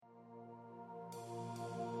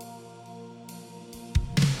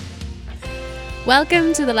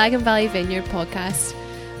Welcome to the Lagan Valley Vineyard podcast.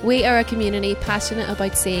 We are a community passionate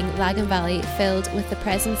about seeing Lagan Valley filled with the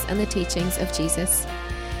presence and the teachings of Jesus.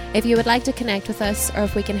 If you would like to connect with us or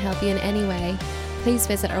if we can help you in any way, please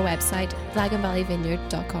visit our website,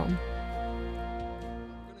 laganvalleyvineyard.com.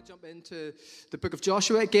 We're going to jump into the book of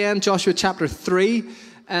Joshua again, Joshua chapter 3.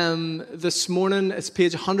 This morning it's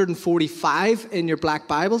page 145 in your black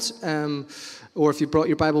Bibles. Or if you brought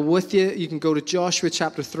your Bible with you, you can go to Joshua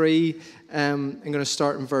chapter 3. I'm going to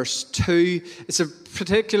start in verse 2. It's a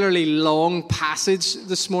particularly long passage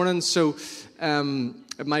this morning, so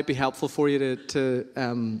it might be helpful for you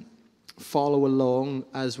to follow along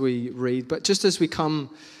as we read. But just as we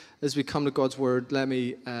come to God's word, let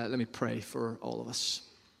me pray for all of us.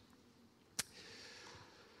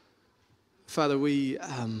 Father, we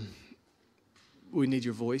need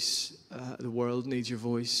your voice. The world needs your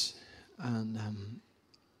voice. And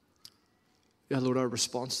Lord, our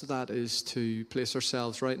response to that is to place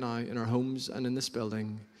ourselves right now in our homes and in this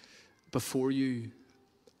building before you,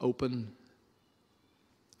 open.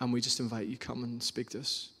 And we just invite you, come and speak to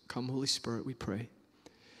us. Come, Holy Spirit, we pray.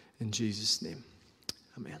 In Jesus' name,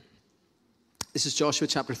 amen. This is Joshua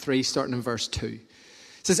chapter 3, starting in verse 2.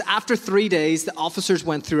 It says, after 3 days, the officers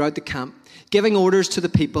went throughout the camp, giving orders to the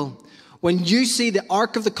people. When you see the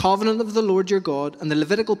ark of the covenant of the Lord your God and the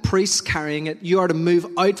Levitical priests carrying it, you are to move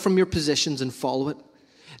out from your positions and follow it.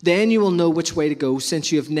 Then you will know which way to go,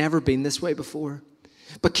 since you have never been this way before.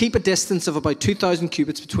 But keep a distance of about 2,000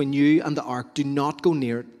 cubits between you and the ark. Do not go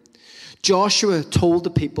near it. Joshua told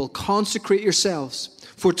the people, consecrate yourselves,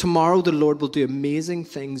 for tomorrow the Lord will do amazing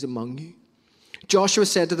things among you. Joshua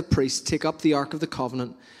said to the priests, take up the ark of the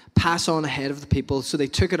covenant, pass on ahead of the people. So they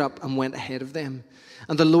took it up and went ahead of them.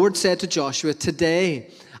 And the Lord said to Joshua, today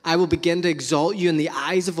I will begin to exalt you in the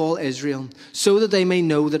eyes of all Israel, so that they may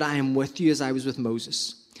know that I am with you as I was with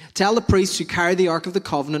Moses. Tell the priests who carry the ark of the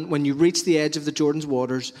covenant, when you reach the edge of the Jordan's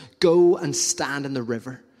waters, go and stand in the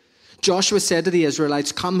river. Joshua said to the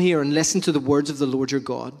Israelites, come here and listen to the words of the Lord your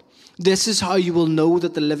God. This is how you will know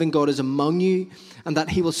that the living God is among you, and that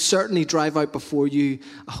he will certainly drive out before you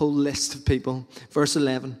a whole list of people. Verse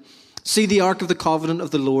 11. See, the ark of the covenant of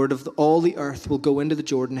the Lord of all the earth will go into the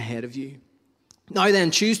Jordan ahead of you. Now then,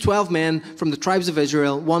 choose 12 men from the tribes of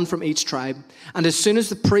Israel, one from each tribe. And as soon as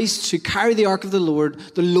the priests who carry the ark of the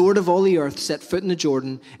Lord of all the earth, set foot in the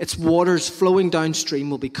Jordan, its waters flowing downstream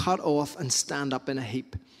will be cut off and stand up in a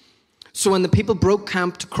heap. So when the people broke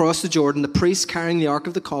camp to cross the Jordan, the priests carrying the ark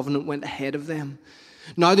of the covenant went ahead of them.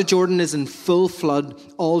 Now the Jordan is in full flood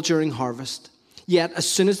all during harvest. Yet, as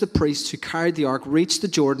soon as the priests who carried the ark reached the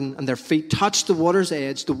Jordan and their feet touched the water's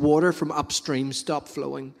edge, the water from upstream stopped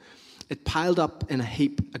flowing. It piled up in a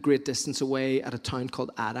heap a great distance away at a town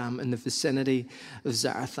called Adam in the vicinity of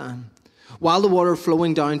Zarethan. While the water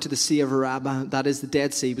flowing down to the Sea of Arabah, that is the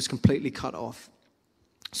Dead Sea, was completely cut off.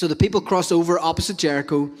 So the people crossed over opposite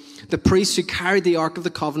Jericho. The priests who carried the ark of the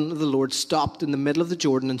covenant of the Lord stopped in the middle of the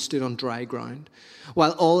Jordan and stood on dry ground,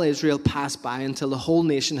 while all Israel passed by until the whole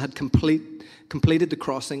nation had completed the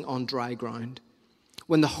crossing on dry ground.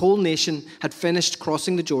 When the whole nation had finished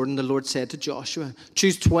crossing the Jordan, the Lord said to Joshua,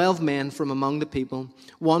 choose 12 men from among the people,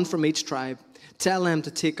 one from each tribe. Tell them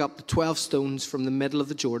to take up the 12 stones from the middle of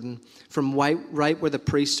the Jordan, from right where the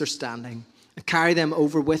priests are standing, and carry them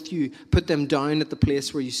over with you. Put them down at the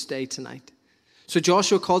place where you stay tonight. So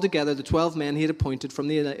Joshua called together the 12 men he had appointed from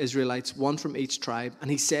the Israelites, one from each tribe,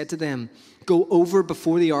 and he said to them, go over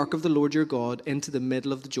before the ark of the Lord your God into the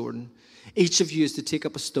middle of the Jordan. Each of you is to take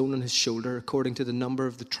up a stone on his shoulder according to the number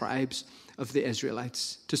of the tribes of the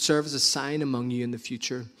Israelites, to serve as a sign among you in the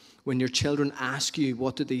future. When your children ask you,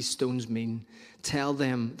 what do these stones mean? Tell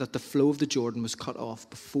them that the flow of the Jordan was cut off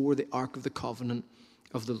before the ark of the covenant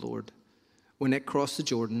of the Lord. When it crossed the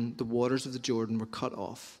Jordan, the waters of the Jordan were cut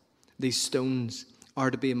off. These stones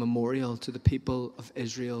are to be a memorial to the people of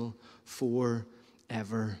Israel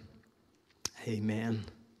forever. Amen.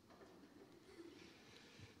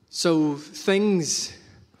 So things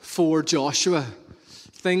for Joshua,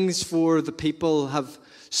 things for the people have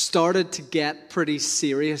started to get pretty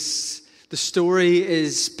serious. The story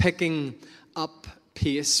is picking up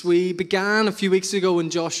pace. We began a few weeks ago in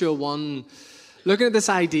Joshua 1 looking at this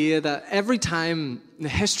idea that every time in the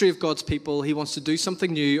history of God's people he wants to do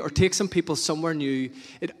something new or take some people somewhere new,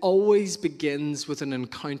 it always begins with an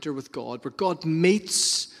encounter with God, where God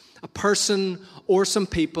meets a person or some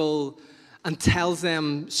people and tells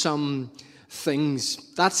them some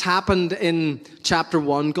things. That's happened in chapter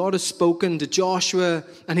 1. God has spoken to Joshua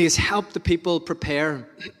and he has helped the people prepare.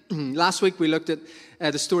 Last week we looked at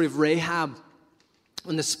the story of Rahab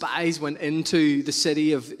when the spies went into the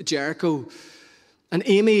city of Jericho. And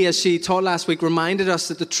Amy, as she taught last week, reminded us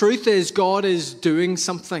that the truth is God is doing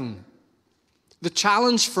something. The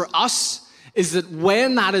challenge for us is that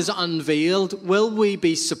when that is unveiled, will we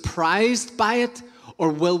be surprised by it or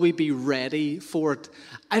will we be ready for it?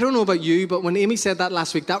 I don't know about you, but when Amy said that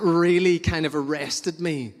last week, that really kind of arrested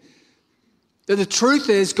me. That the truth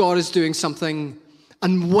is God is doing something,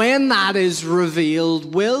 and when that is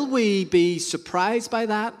revealed, will we be surprised by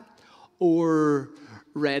that or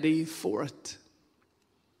ready for it?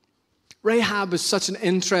 Rahab is such an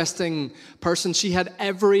interesting person. She had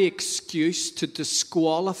every excuse to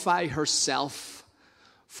disqualify herself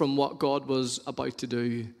from what God was about to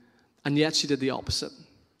do, and yet she did the opposite.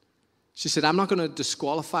 She said, I'm not going to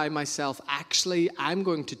disqualify myself. Actually, I'm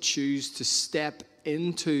going to choose to step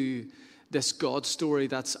into this God story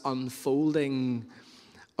that's unfolding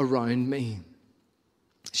around me.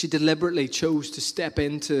 She deliberately chose to step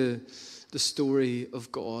into the story of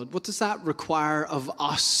God. What does that require of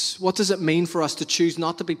us? What does it mean for us to choose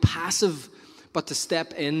not to be passive, but to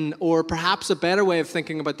step in? Or perhaps a better way of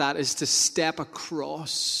thinking about that is to step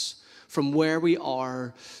across from where we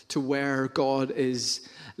are to where God is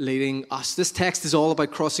leading us. This text is all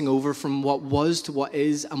about crossing over from what was to what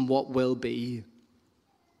is and what will be.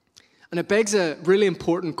 And it begs a really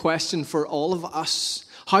important question for all of us.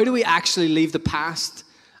 How do we actually leave the past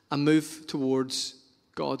and move towards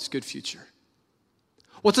God's good future?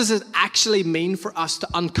 What does it actually mean for us to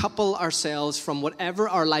uncouple ourselves from whatever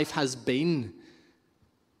our life has been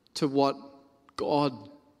to what God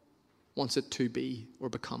wants it to be or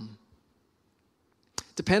become?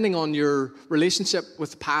 Depending on your relationship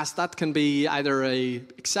with the past, that can be either a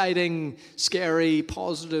exciting, scary,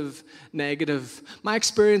 positive, negative. My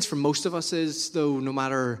experience for most of us is, though, no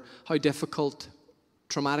matter how difficult,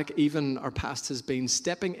 traumatic even our past has been,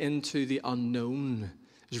 stepping into the unknown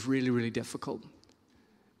is really, really difficult.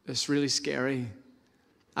 It's really scary.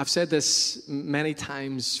 I've said this many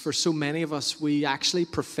times. For so many of us, we actually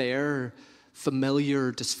prefer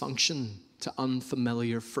familiar dysfunction to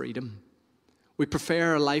unfamiliar freedom. We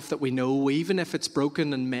prefer a life that we know, even if it's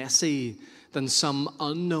broken and messy, than some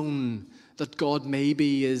unknown that God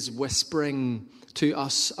maybe is whispering to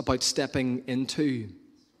us about stepping into.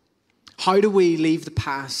 How do we leave the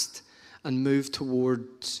past and move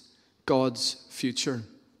towards God's future?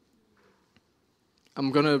 I'm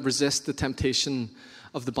going to resist the temptation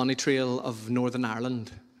of the bunny trail of Northern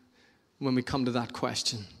Ireland when we come to that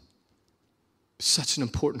question. Such an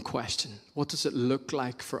important question. What does it look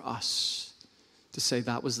like for us to say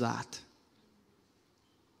that was that?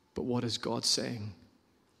 But what is God saying?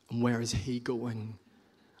 And where is He going?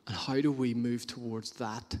 And how do we move towards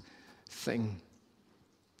that thing?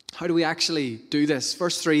 How do we actually do this?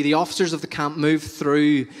 Verse 3, the officers of the camp moved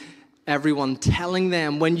through everyone, telling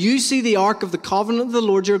them, when you see the ark of the covenant of the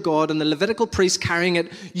Lord your God and the Levitical priest carrying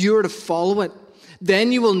it, you are to follow it.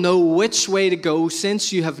 Then you will know which way to go,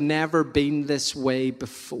 since you have never been this way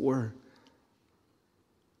before.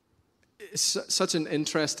 It's such an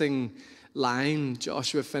interesting line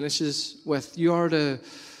Joshua finishes with. You are to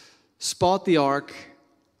spot the ark,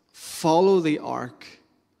 follow the ark,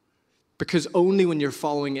 because only when you're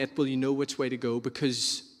following it will you know which way to go,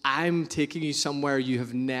 because I'm taking you somewhere you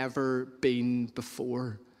have never been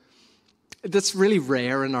before. That's really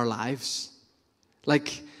rare in our lives.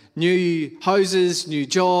 Like new houses, new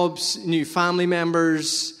jobs, new family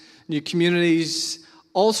members, new communities,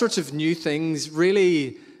 all sorts of new things.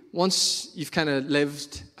 Really, once you've kind of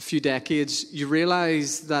lived a few decades, you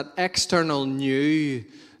realize that external new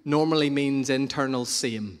normally means internal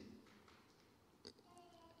same.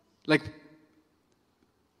 Like,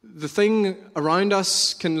 the thing around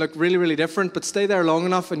us can look really, really different, but stay there long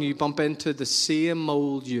enough and you bump into the same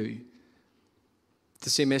old you. The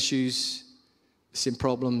same issues, the same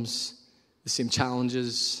problems, the same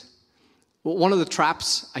challenges. Well, one of the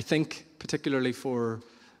traps, I think, particularly for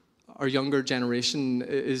our younger generation,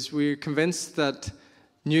 is we're convinced that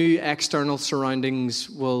new external surroundings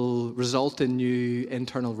will result in new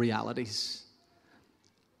internal realities.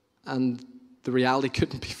 And the reality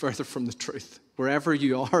couldn't be further from the truth. Wherever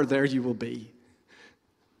you are, there you will be.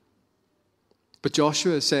 But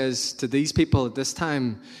Joshua says to these people at this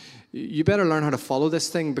time, you better learn how to follow this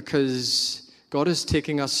thing, because God is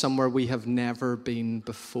taking us somewhere we have never been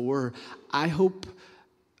before. I hope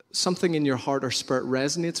something in your heart or spirit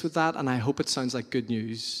resonates with that, and I hope it sounds like good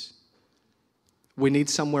news. We need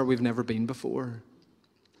somewhere we've never been before.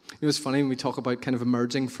 It was funny when we talk about kind of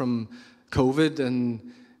emerging from COVID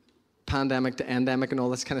and pandemic to endemic and all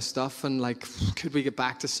this kind of stuff, and like, could we get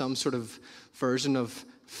back to some sort of version of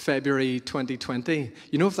February 2020?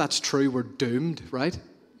 You know, if that's true, we're doomed, right?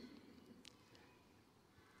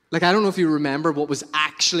 Like, I don't know if you remember what was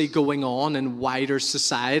actually going on in wider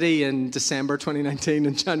society in December 2019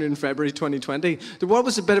 and January and February 2020. The world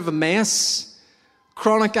was a bit of a mess.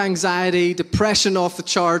 Chronic anxiety, depression off the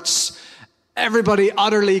charts, everybody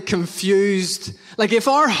utterly confused. Like, if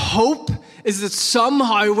our hope is that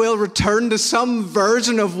somehow we'll return to some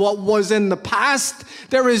version of what was in the past,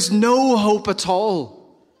 there is no hope at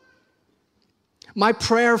all. My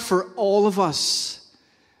prayer for all of us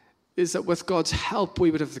is that with God's help, we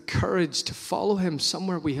would have the courage to follow him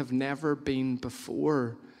somewhere we have never been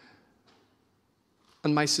before.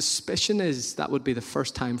 And my suspicion is that would be the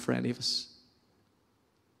first time for any of us.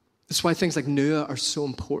 That's why things like Nua are so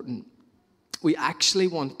important. We actually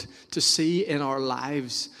want to see in our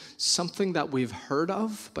lives something that we've heard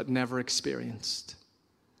of but never experienced.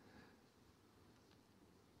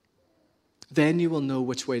 Then you will know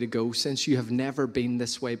which way to go, since you have never been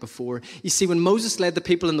this way before. You see, when Moses led the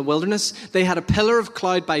people in the wilderness, they had a pillar of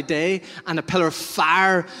cloud by day and a pillar of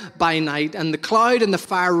fire by night. And the cloud and the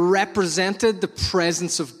fire represented the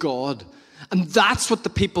presence of God. And that's what the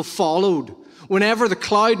people followed. Whenever the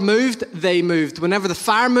cloud moved, they moved. Whenever the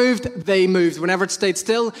fire moved, they moved. Whenever it stayed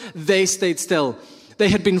still, they stayed still. They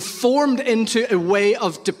had been formed into a way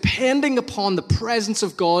of depending upon the presence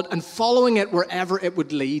of God and following it wherever it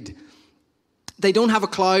would lead. They don't have a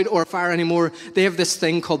cloud or a fire anymore. They have this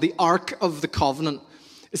thing called the Ark of the Covenant.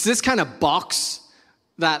 It's this kind of box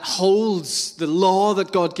that holds the law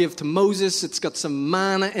that God gave to Moses. It's got some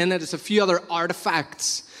manna in it. It's a few other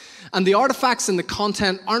artifacts. And the artifacts and the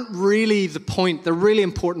content aren't really the point. They're really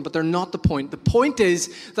important, but they're not the point. The point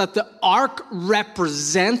is that the Ark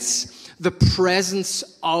represents the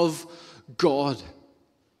presence of God.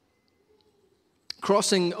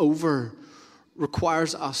 Crossing over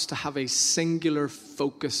requires us to have a singular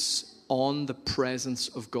focus on the presence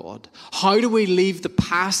of God. How do we leave the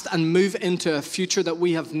past and move into a future that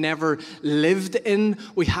we have never lived in?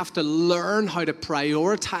 We have to learn how to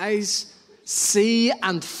prioritize, see,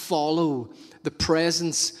 and follow the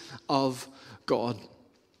presence of God.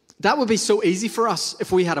 That would be so easy for us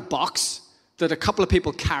if we had a box that a couple of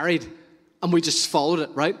people carried and we just followed it,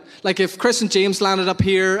 right? Like if Chris and James landed up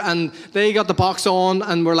here and they got the box on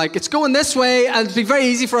and we're like, it's going this way, and it'd be very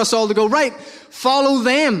easy for us all to go, right, follow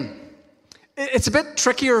them. It's a bit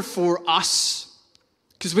trickier for us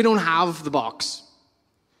because we don't have the box.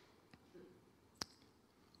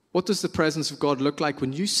 What does the presence of God look like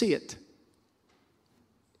when you see it?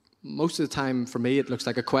 Most of the time for me it looks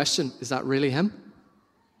like a question. Is that really him?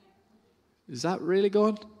 Is that really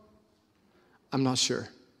God? I'm not sure.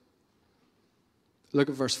 Look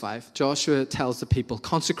at verse 5. Joshua tells the people,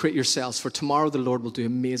 consecrate yourselves, for tomorrow the Lord will do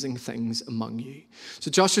amazing things among you. So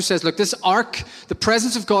Joshua says, look, this ark, the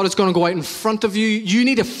presence of God is going to go out in front of you. You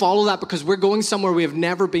need to follow that because we're going somewhere we have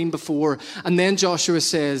never been before. And then Joshua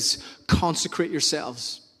says, consecrate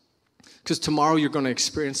yourselves, because tomorrow you're going to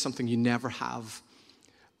experience something you never have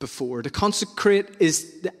before. To consecrate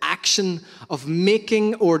is the action of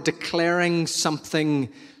making or declaring something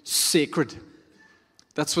sacred.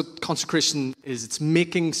 That's what consecration is. It's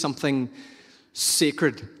making something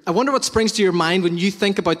sacred. I wonder what springs to your mind when you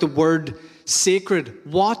think about the word sacred.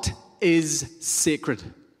 What is sacred?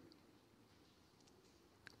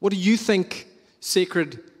 What do you think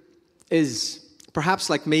sacred is? Perhaps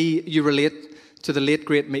like me, you relate to the late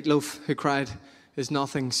great Meatloaf who cried, "Is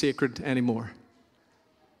nothing sacred anymore?"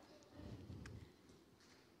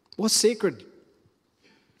 What's sacred?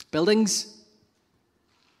 Buildings?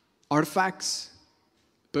 Artifacts?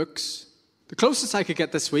 Books? The closest I could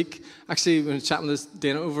get this week, actually when I was chatting with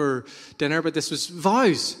Dana over dinner, but this was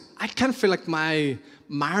vows. I kind of feel like my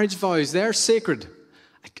marriage vows, they're sacred.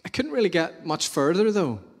 I couldn't really get much further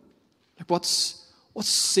though. Like what's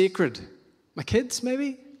sacred? My kids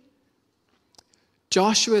maybe?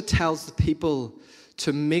 Joshua tells the people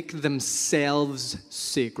to make themselves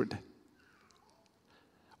sacred.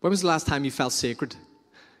 When was the last time you felt sacred?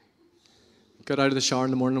 Got out of the shower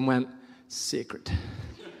in the morning and went, sacred.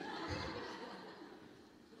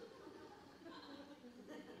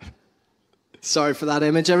 Sorry for that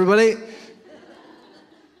image, everybody.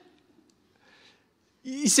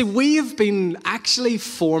 You see, we have been actually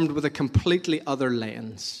formed with a completely other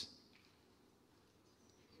lens.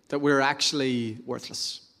 That we're actually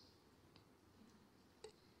worthless.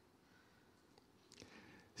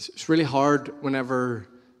 It's really hard whenever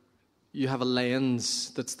you have a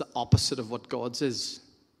lens that's the opposite of what God's is.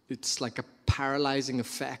 It's like a paralyzing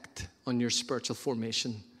effect on your spiritual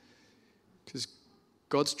formation. Because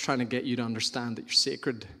God's trying to get you to understand that you're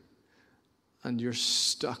sacred and you're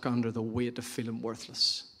stuck under the weight of feeling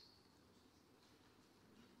worthless.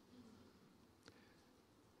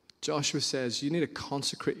 Joshua says, you need to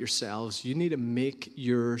consecrate yourselves. You need to make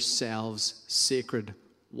yourselves sacred.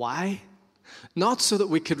 Why? Not so that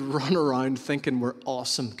we could run around thinking we're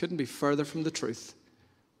awesome. Couldn't be further from the truth.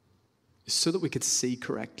 It's so that we could see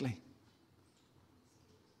correctly.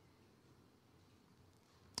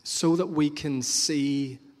 So that we can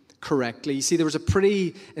see correctly. You see, there was a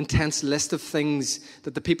pretty intense list of things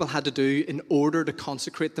that the people had to do in order to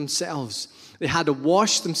consecrate themselves. They had to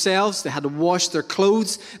wash themselves, they had to wash their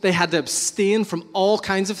clothes, they had to abstain from all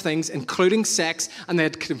kinds of things, including sex, and they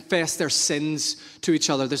had to confess their sins to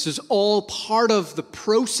each other. This is all part of the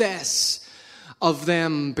process of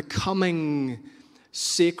them becoming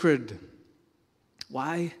sacred.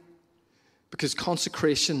 Why? Because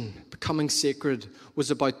consecration, becoming sacred,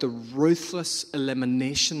 was about the ruthless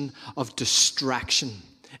elimination of distraction.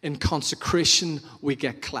 In consecration, we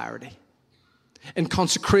get clarity. In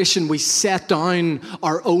consecration, we set down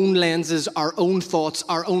our own lenses, our own thoughts,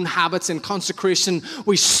 our own habits. In consecration,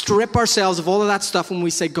 we strip ourselves of all of that stuff and we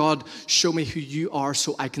say, God, show me who you are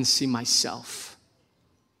so I can see myself.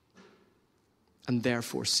 And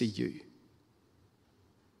therefore see you.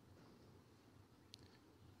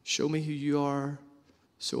 Show me who you are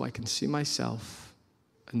so I can see myself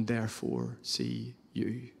and therefore see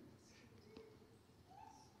you.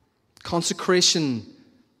 Consecration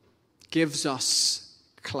gives us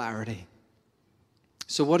clarity.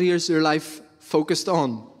 So what is your life focused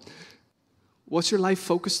on? What's your life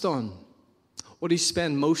focused on? What do you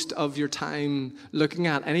spend most of your time looking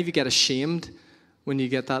at? Any of you get ashamed when you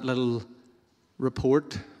get that little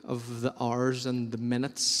report of the hours and the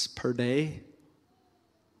minutes per day?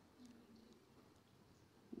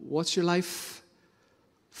 What's your life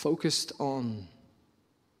focused on?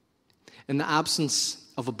 In the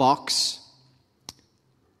absence of a box,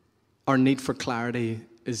 our need for clarity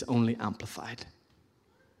is only amplified.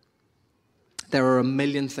 There are a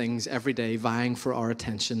million things every day vying for our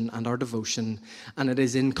attention and our devotion, and it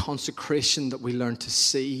is in consecration that we learn to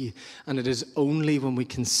see, and it is only when we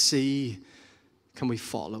can see can we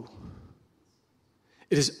follow.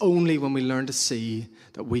 It is only when we learn to see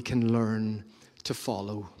that we can learn to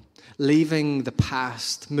follow. Leaving the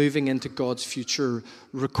past, moving into God's future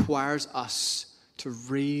requires us to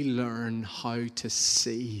relearn how to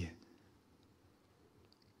see.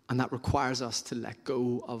 And that requires us to let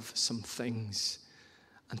go of some things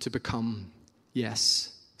and to become,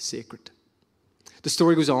 yes, sacred. The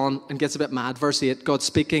story goes on and gets a bit mad. Verse 8, God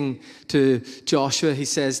speaking to Joshua, he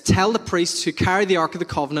says, tell the priests who carry the Ark of the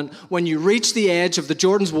Covenant, when you reach the edge of the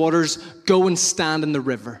Jordan's waters, go and stand in the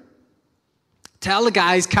river. Tell the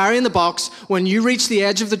guys carrying the box, when you reach the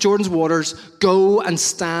edge of the Jordan's waters, go and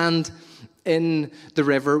stand in the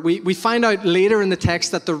river. We find out later in the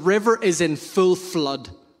text that the river is in full flood.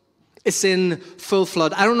 It's in full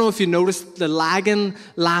flood. I don't know if you noticed the Lagan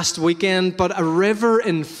last weekend, but a river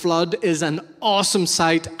in flood is an awesome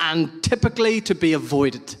sight and typically to be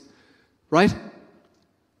avoided, right?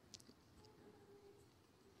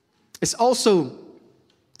 It's also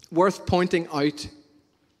worth pointing out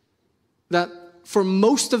that for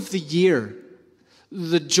most of the year,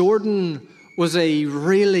 the Jordan was a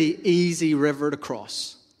really easy river to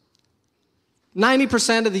cross.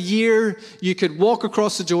 90% of the year, you could walk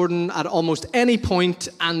across the Jordan at almost any point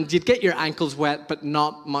and you'd get your ankles wet, but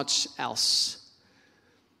not much else.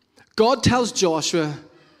 God tells Joshua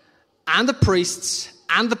and the priests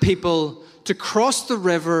and the people to cross the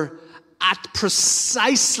river at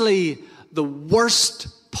precisely the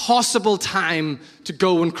worst possible time to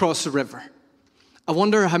go and cross the river. I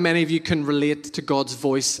wonder how many of you can relate to God's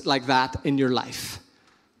voice like that in your life.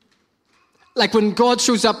 Like when God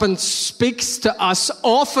shows up and speaks to us,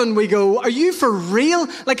 often we go, are you for real?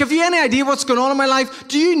 Like, have you any idea what's going on in my life?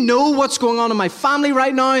 Do you know what's going on in my family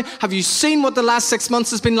right now? Have you seen what the last 6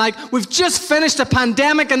 months has been like? We've just finished a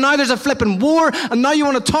pandemic and now there's a flipping war and now you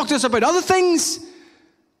want to talk to us about other things?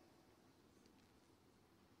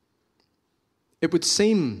 It would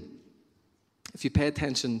seem, if you pay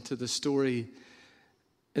attention to the story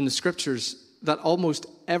in the scriptures, that almost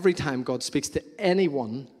every time God speaks to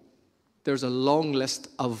anyone, there's a long list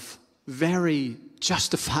of very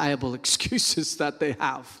justifiable excuses that they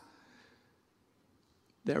have.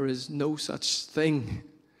 There is no such thing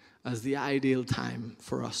as the ideal time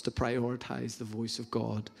for us to prioritize the voice of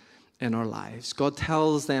God in our lives. God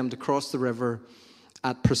tells them to cross the river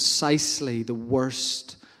at precisely the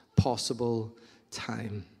worst possible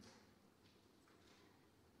time.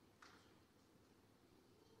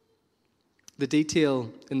 The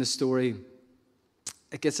detail in the story,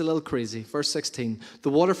 it gets a little crazy. Verse 16, the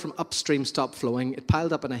water from upstream stopped flowing. It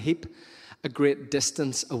piled up in a heap a great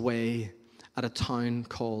distance away at a town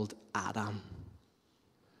called Adam.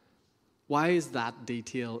 Why is that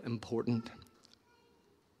detail important?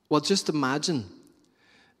 Well, just imagine.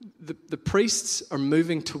 The priests are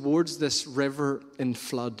moving towards this river in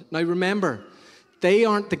flood. Now remember, they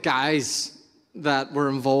aren't the guys that were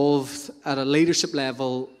involved at a leadership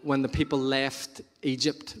level when the people left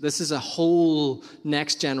Egypt. This is a whole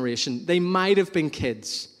next generation. They might have been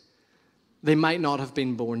kids. They might not have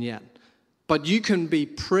been born yet. But you can be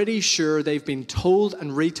pretty sure they've been told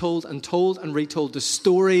and retold and told and retold the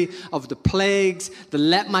story of the plagues, the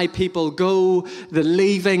let my people go, the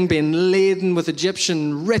leaving, being laden with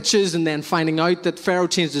Egyptian riches, and then finding out that Pharaoh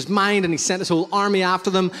changed his mind and he sent his whole army after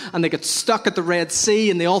them, and they get stuck at the Red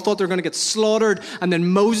Sea and they all thought they were going to get slaughtered. And then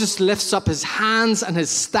Moses lifts up his hands and his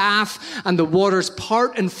staff and the waters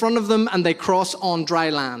part in front of them and they cross on dry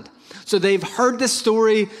land. So they've heard this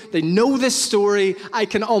story, they know this story. I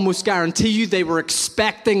can almost guarantee you they were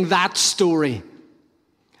expecting that story.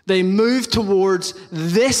 They moved towards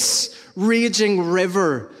this raging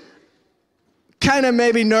river, kind of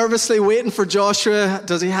maybe nervously waiting for Joshua.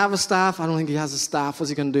 Does he have a staff? I don't think he has a staff. What's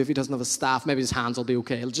he going to do if he doesn't have a staff? Maybe his hands will be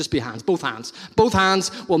okay. It'll just be hands, both hands. Both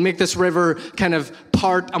hands will make this river kind of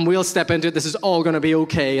part and we'll step into it. This is all going to be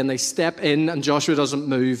okay. And they step in and Joshua doesn't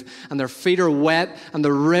move and their feet are wet and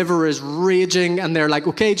the river is raging and they're like,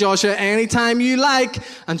 okay, Joshua, anytime you like.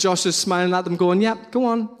 And Joshua's smiling at them going, yep, go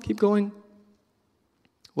on, keep going.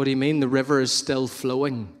 What do you mean? The river is still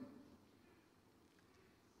flowing.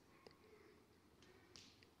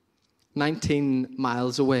 19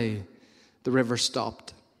 miles away, the river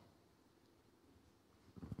stopped.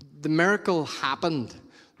 The miracle happened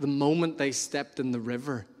the moment they stepped in the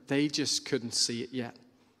river. They just couldn't see it yet.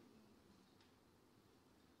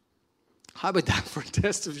 How about that for a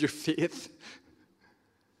test of your faith?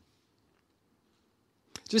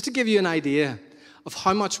 Just to give you an idea of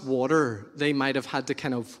how much water they might have had to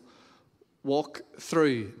kind of walk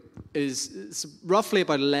through, it's roughly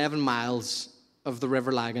about 11 miles of the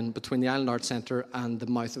River Lagan between the Island Arts Centre and the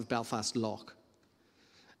mouth of Belfast Lough.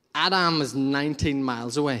 Adam is 19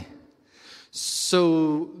 miles away.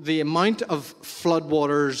 So the amount of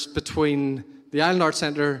floodwaters between the Island Arts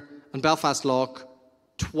Centre and Belfast Lough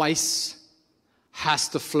twice has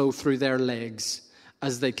to flow through their legs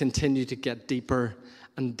as they continue to get deeper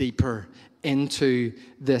and deeper into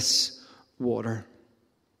this water.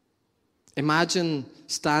 Imagine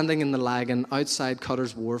standing in the Lagan outside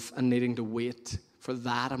Cutter's Wharf and needing to wait for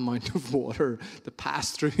that amount of water to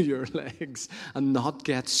pass through your legs and not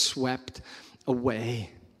get swept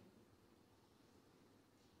away.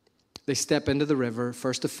 They step into the river,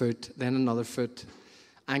 first a foot, then another foot,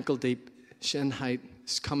 ankle deep, shin height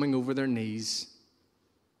is coming over their knees.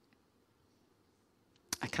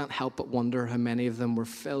 I can't help but wonder how many of them were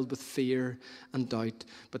filled with fear and doubt,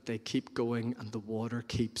 but they keep going and the water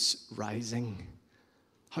keeps rising.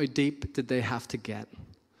 How deep did they have to get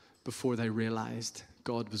before they realized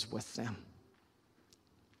God was with them?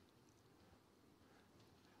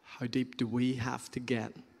 How deep do we have to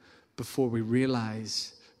get before we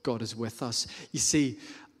realize God is with us? You see,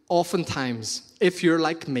 oftentimes, if you're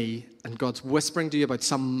like me and God's whispering to you about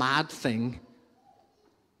some mad thing,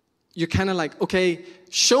 you're kind of like, okay,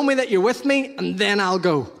 show me that you're with me and then I'll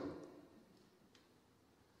go.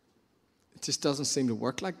 It just doesn't seem to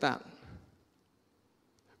work like that.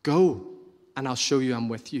 Go and I'll show you I'm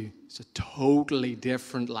with you. It's a totally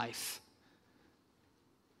different life.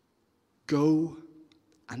 Go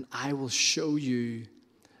and I will show you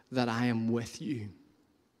that I am with you.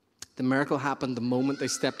 The miracle happened the moment they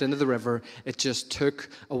stepped into the river. It just took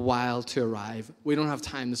a while to arrive. We don't have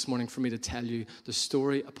time this morning for me to tell you the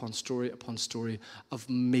story upon story upon story of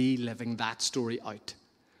me living that story out,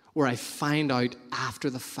 where I find out after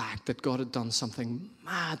the fact that God had done something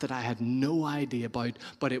mad that I had no idea about,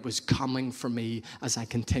 but it was coming for me as I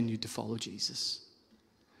continued to follow Jesus.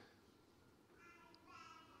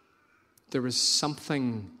 There is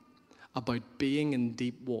something about being in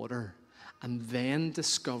deep water and then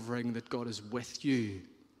discovering that God is with you,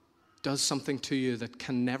 does something to you that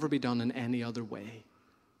can never be done in any other way.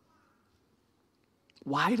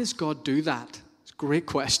 Why does God do that? It's a great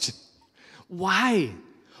question. Why?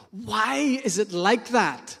 Why is it like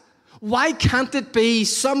that? Why can't it be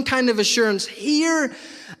some kind of assurance here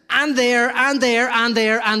and there and there and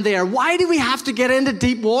there and there? Why do we have to get into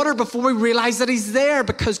deep water before we realize that He's there?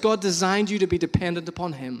 Because God designed you to be dependent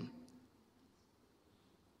upon Him.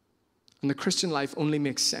 And the Christian life only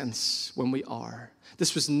makes sense when we are.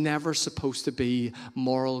 This was never supposed to be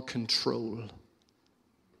moral control.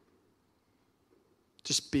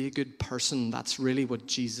 Just be a good person. That's really what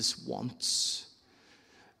Jesus wants.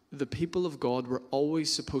 The people of God were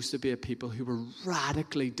always supposed to be a people who were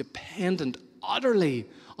radically dependent utterly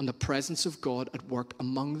on the presence of God at work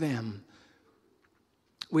among them.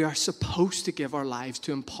 We are supposed to give our lives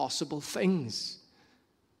to impossible things.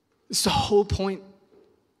 It's the whole point.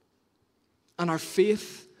 And our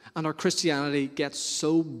faith and our Christianity gets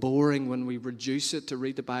so boring when we reduce it to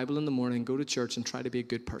read the Bible in the morning, go to church, and try to be a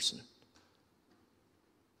good person.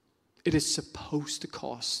 It is supposed to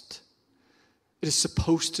cost. It is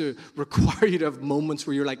supposed to require you to have moments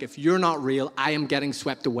where you're like, if you're not real, I am getting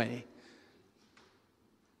swept away.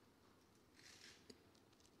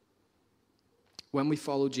 When we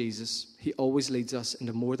follow Jesus, he always leads us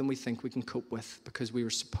into more than we think we can cope with, because we were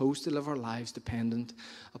supposed to live our lives dependent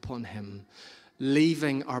upon him.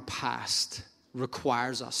 Leaving our past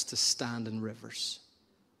requires us to stand in rivers.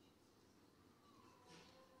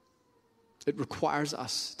 It requires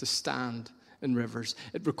us to stand in rivers.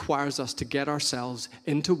 It requires us to get ourselves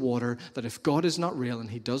into water that if God is not real and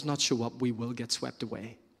he does not show up, we will get swept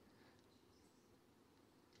away.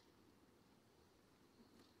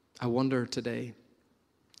 I wonder today,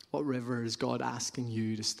 what river is God asking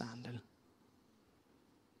you to stand in?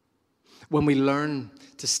 When we learn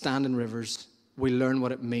to stand in rivers, we learn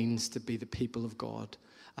what it means to be the people of God,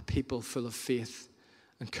 a people full of faith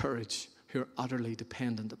and courage who are utterly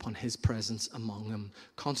dependent upon his presence among them.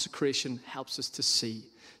 Consecration helps us to see.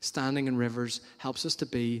 Standing in rivers helps us to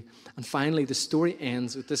be. And finally, the story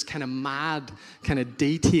ends with this kind of mad kind of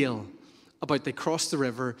detail about they crossed the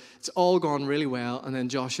river. It's all gone really well. And then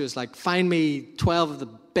Joshua's like, find me 12 of the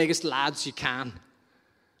biggest lads you can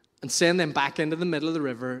and send them back into the middle of the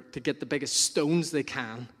river to get the biggest stones they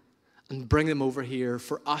can and bring them over here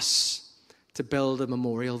for us to build a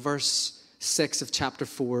memorial. Verse 6 of chapter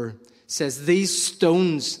 4 says, these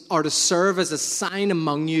stones are to serve as a sign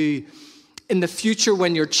among you in the future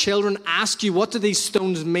when your children ask you, what do these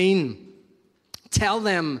stones mean? Tell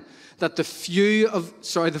them that the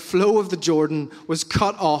flow of the Jordan was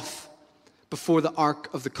cut off before the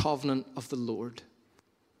ark of the covenant of the Lord.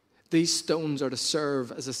 These stones are to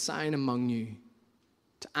serve as a sign among you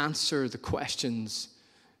to answer the questions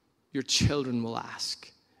your children will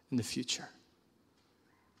ask in the future.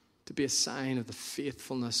 To be a sign of the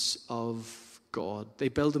faithfulness of God. They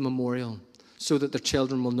build a memorial so that their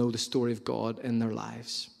children will know the story of God in their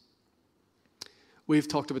lives. We've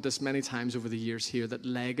talked about this many times over the years here, that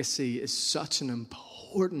legacy is such an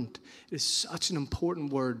important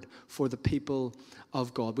word for the people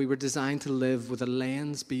of God. We were designed to live with a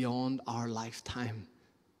lens beyond our lifetime,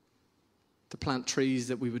 to plant trees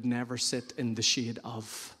that we would never sit in the shade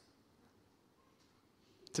of,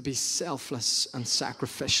 to be selfless and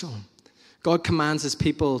sacrificial. God commands his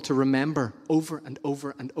people to remember over and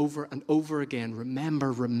over and over and over again.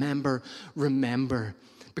 Remember, remember, remember.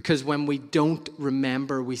 Because when we don't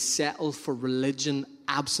remember, we settle for religion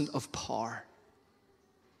absent of power.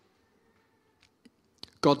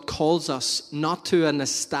 God calls us not to a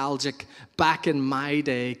nostalgic, back in my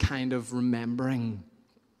day kind of remembering.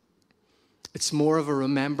 It's more of a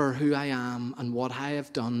remember who I am and what I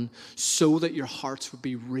have done, so that your hearts would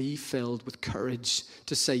be refilled with courage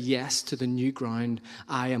to say yes to the new ground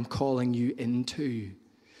I am calling you into.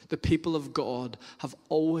 The people of God have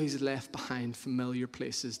always left behind familiar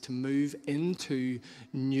places to move into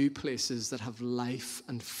new places that have life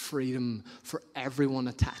and freedom for everyone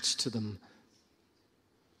attached to them.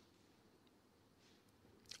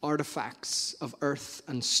 Artifacts of earth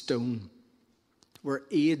and stone were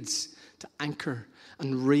aids to anchor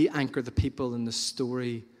and re-anchor the people in the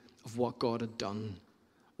story of what God had done,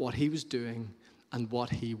 what he was doing, and what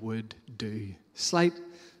he would do. Slight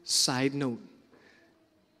side note.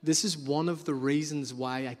 This is one of the reasons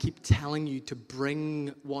why I keep telling you to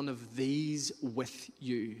bring one of these with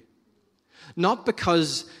you. Not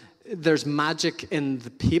because there's magic in the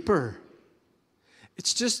paper.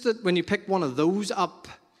 It's just that when you pick one of those up,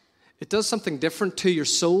 it does something different to your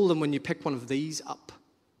soul than when you pick one of these up.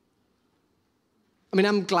 I mean,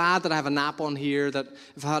 I'm glad that I have an app on here that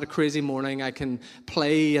if I had a crazy morning, I can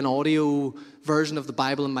play an audio version of the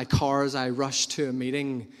Bible in my car as I rush to a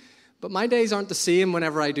meeting. But my days aren't the same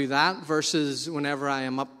whenever I do that versus whenever I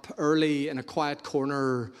am up early in a quiet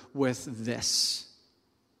corner with this.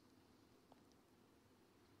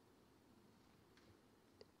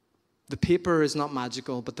 The paper is not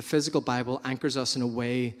magical, but the physical Bible anchors us in a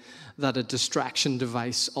way that a distraction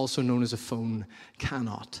device, also known as a phone,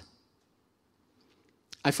 cannot.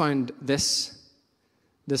 I found this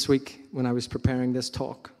week when I was preparing this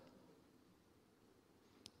talk.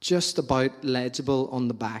 Just about legible on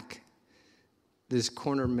the back. There's a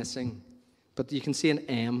corner missing, but you can see an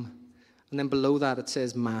M. And then below that it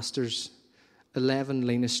says Masters, 11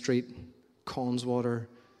 Lena Street, Conswater,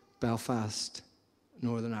 Belfast,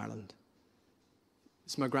 Northern Ireland.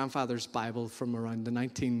 It's my grandfather's Bible from around the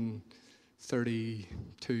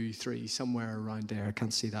 1932, 3, somewhere around there. I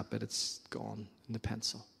can't see that, but it's gone in the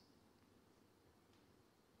pencil.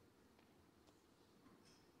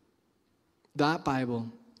 That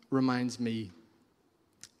Bible reminds me,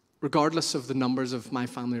 regardless of the numbers of my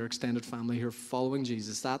family or extended family who are following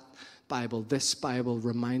Jesus, this Bible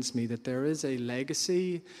reminds me that there is a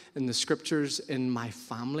legacy in the scriptures in my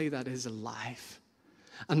family that is alive.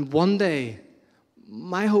 And one day,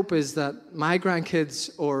 my hope is that my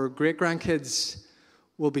grandkids or great-grandkids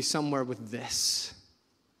will be somewhere with this.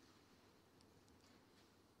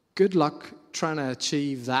 Good luck trying to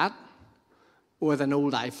achieve that with an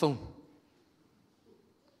old iPhone.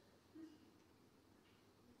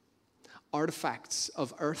 Artifacts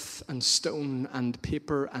of earth and stone and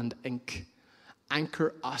paper and ink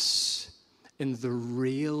anchor us in the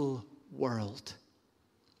real world.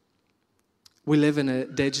 We live in a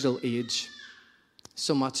digital age.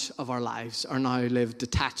 So much of our lives are now lived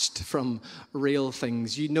detached from real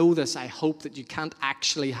things. You know this, I hope, that you can't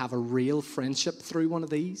actually have a real friendship through one of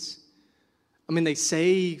these. I mean, they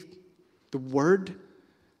say the word,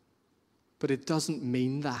 but it doesn't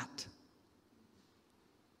mean that.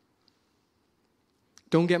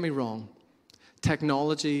 Don't get me wrong.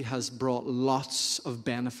 Technology has brought lots of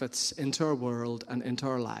benefits into our world and into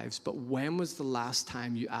our lives, but when was the last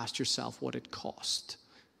time you asked yourself what it cost?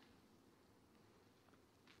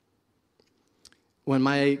 When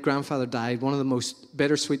my grandfather died, one of the most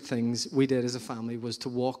bittersweet things we did as a family was to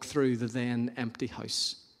walk through the then empty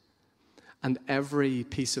house. And every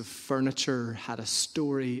piece of furniture had a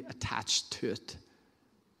story attached to it.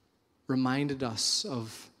 Reminded us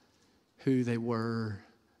of who they were,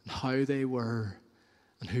 and how they were,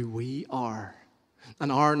 and who we are.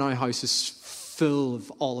 And our now house is full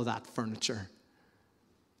of all of that furniture.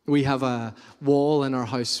 We have a wall in our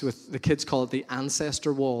house with, the kids call it the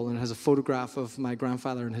ancestor wall, and it has a photograph of my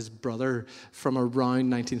grandfather and his brother from around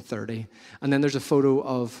 1930. And then there's a photo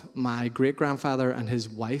of my great-grandfather and his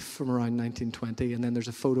wife from around 1920. And then there's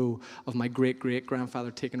a photo of my great-great-grandfather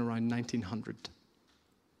taken around 1900.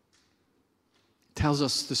 Tells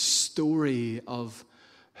us the story of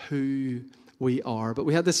who we are. But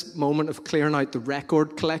we had this moment of clearing out the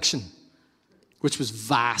record collection, which was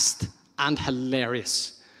vast and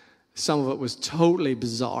hilarious. Some of it was totally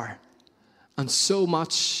bizarre. And so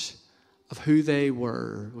much of who they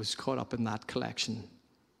were was caught up in that collection.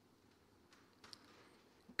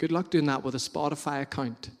 Good luck doing that with a Spotify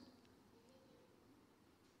account.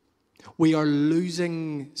 We are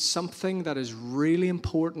losing something that is really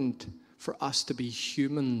important for us to be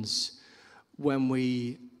humans when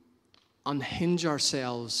we unhinge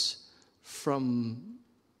ourselves from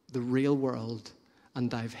the real world and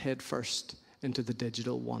dive headfirst into the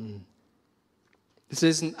digital one. This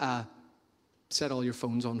isn't a set all your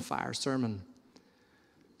phones on fire sermon,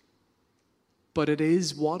 but it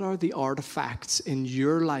is, what are the artifacts in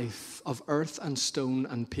your life of earth and stone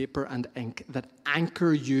and paper and ink that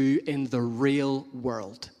anchor you in the real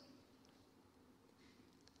world?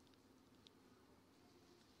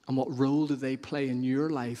 And what role do they play in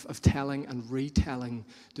your life of telling and retelling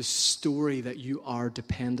the story that you are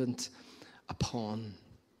dependent upon?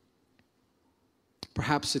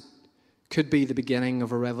 Perhaps it could be the beginning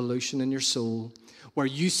of a revolution in your soul where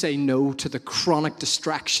you say no to the chronic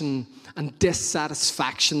distraction and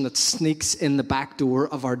dissatisfaction that sneaks in the back door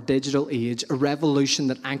of our digital age, a revolution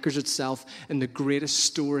that anchors itself in the greatest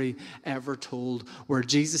story ever told, where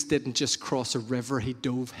Jesus didn't just cross a river, he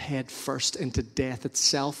dove head first into death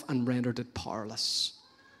itself and rendered it powerless.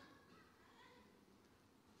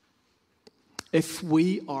 If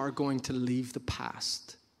we are going to leave the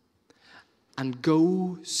past and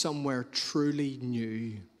go somewhere truly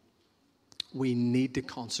new, we need to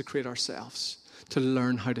consecrate ourselves to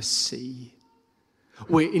learn how to see.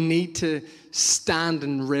 We need to stand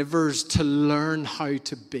in rivers to learn how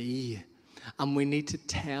to be. And we need to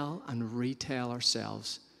tell and retell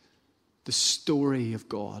ourselves the story of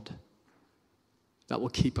God that will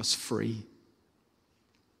keep us free.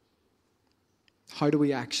 How do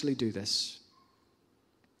we actually do this?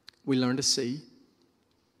 We learn to see.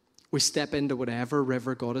 We step into whatever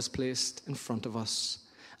river God has placed in front of us,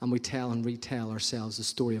 and we tell and retell ourselves the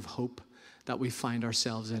story of hope that we find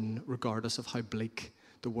ourselves in, regardless of how bleak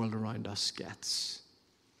the world around us gets.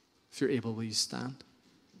 If you're able, will you stand?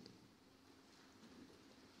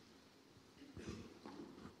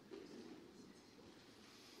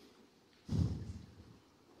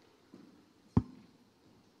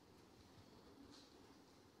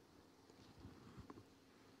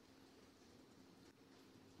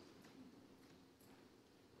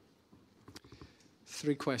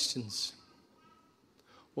 Three questions.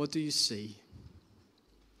 What do you see?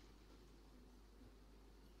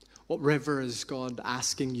 What river is God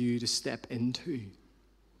asking you to step into?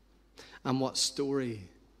 And what story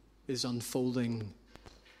is unfolding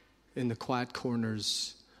in the quiet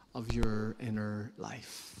corners of your inner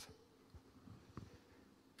life?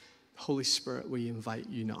 Holy Spirit, we invite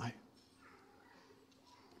you now.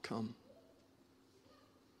 Come.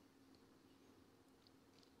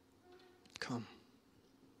 Come.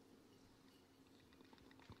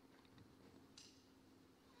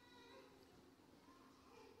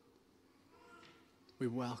 We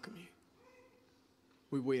welcome you.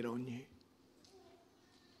 We wait on you.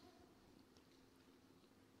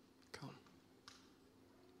 Come.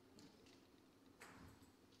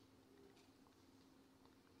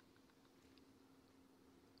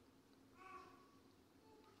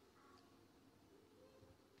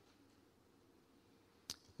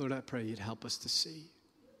 Lord, I pray you'd help us to see.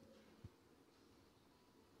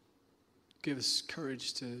 Give us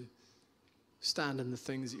courage to stand in the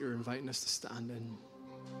things that you're inviting us to stand in.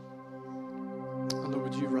 And Lord,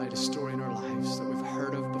 would you write a story in our lives that we've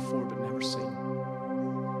heard of before but never seen?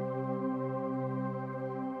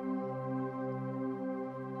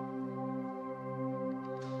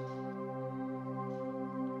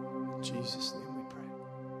 In Jesus' name we pray.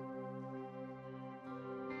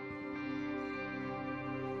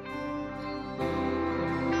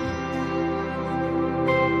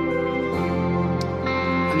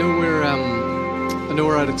 I know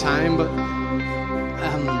we're out of time, but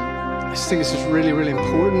I just think this is really, really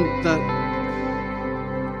important that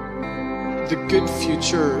the good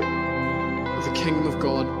future of the kingdom of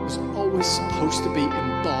God was always supposed to be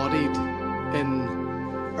embodied in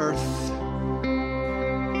earth,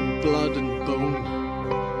 in blood and bone.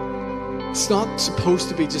 It's not supposed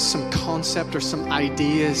to be just some concept or some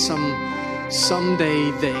idea, some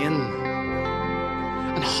someday then.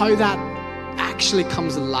 And how that actually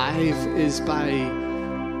comes alive is by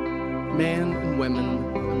men and women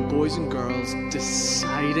and boys and girls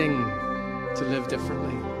deciding to live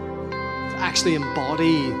differently, to actually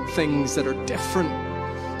embody things that are different.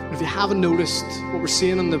 And if you haven't noticed, what we're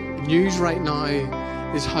seeing on the news right now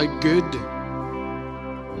is how good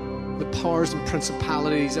the powers and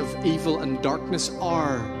principalities of evil and darkness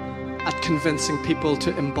are at convincing people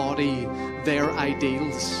to embody their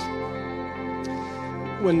ideals.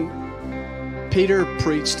 When Peter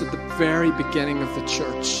preached at the very beginning of the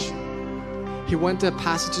church, he went to a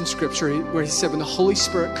passage in Scripture where he said, when the Holy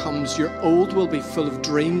Spirit comes, your old will be full of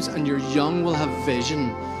dreams and your young will have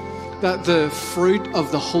vision. That the fruit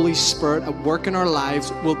of the Holy Spirit at work in our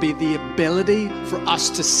lives will be the ability for us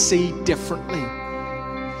to see differently,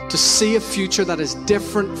 to see a future that is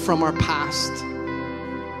different from our past.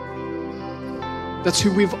 That's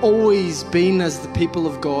who we've always been as the people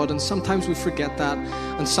of God, and sometimes we forget that,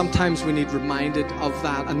 and sometimes we need reminded of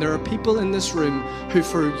that. And there are people in this room who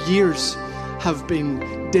for years have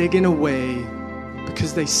been digging away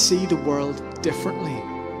because they see the world differently.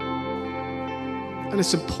 And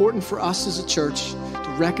it's important for us as a church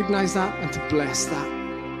to recognize that and to bless that.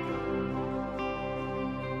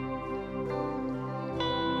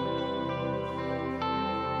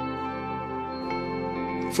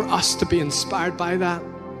 For us to be inspired by that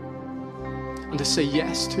and to say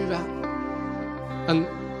yes to that. And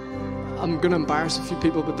I'm going to embarrass a few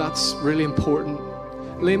people, but that's really important.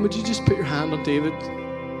 Elaine, would you just put your hand on David?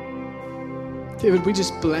 David, we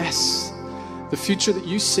just bless the future that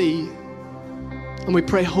you see. And we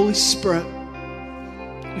pray, Holy Spirit,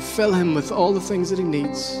 you fill him with all the things that he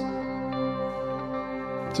needs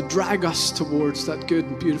to drag us towards that good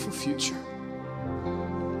and beautiful future.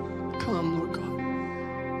 Come, Lord God.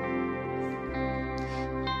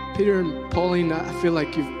 Peter and Pauline, I feel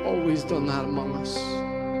like you've always done that among us.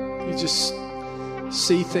 You just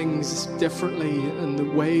see things differently in the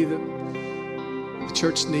way that the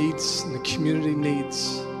church needs and the community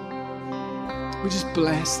needs. We just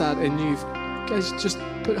bless that in you. Guys, just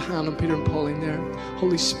put a hand on Peter and Pauline there.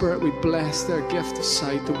 Holy Spirit, we bless their gift of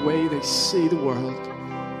sight, the way they see the world.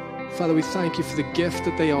 Father, we thank you for the gift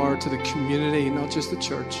that they are to the community, not just the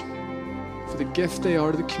church. For the gift they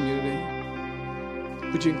are to the community.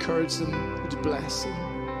 Would you encourage them? Would you bless them?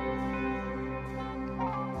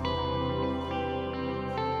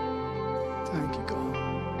 Thank you, God.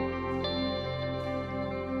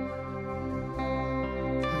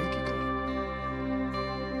 Thank you, God.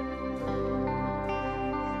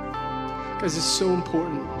 Guys, it's so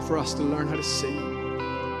important for us to learn how to see,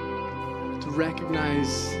 to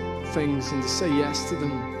recognize things and to say yes to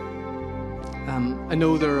them. I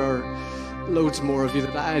know there are loads more of you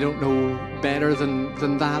that I don't know better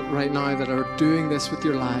than that right now that are doing this with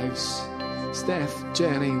your lives. Steph,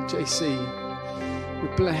 Jenny, JC. We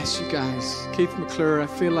bless you guys. Keith McClure, I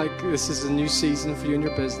feel like this is a new season for you in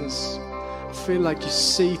your business. I feel like you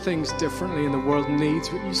see things differently and the world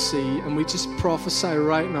needs what you see. And we just prophesy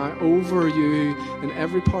right now over you in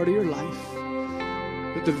every part of your life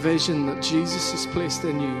that the vision that Jesus has placed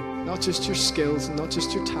in you, not just your skills and not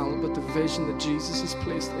just your talent, but the vision that Jesus has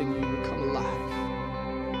placed in you will come alive.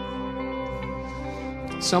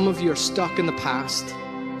 Some of you are stuck in the past,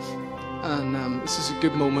 and this is a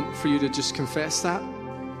good moment for you to just confess that.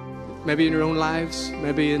 Maybe in your own lives,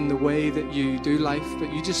 maybe in the way that you do life,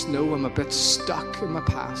 but you just know, I'm a bit stuck in my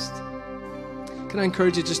past. Can I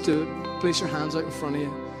encourage you just to place your hands out in front of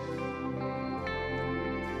you?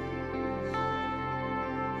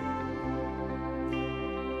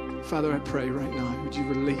 Father, I pray right now, would you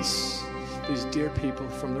release these dear people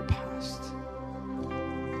from their past?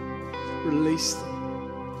 Release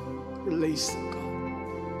them. Release them,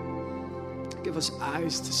 God. Give us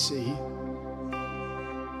eyes to see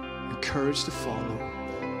and courage to follow.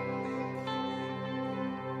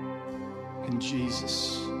 In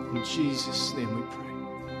Jesus' name we pray.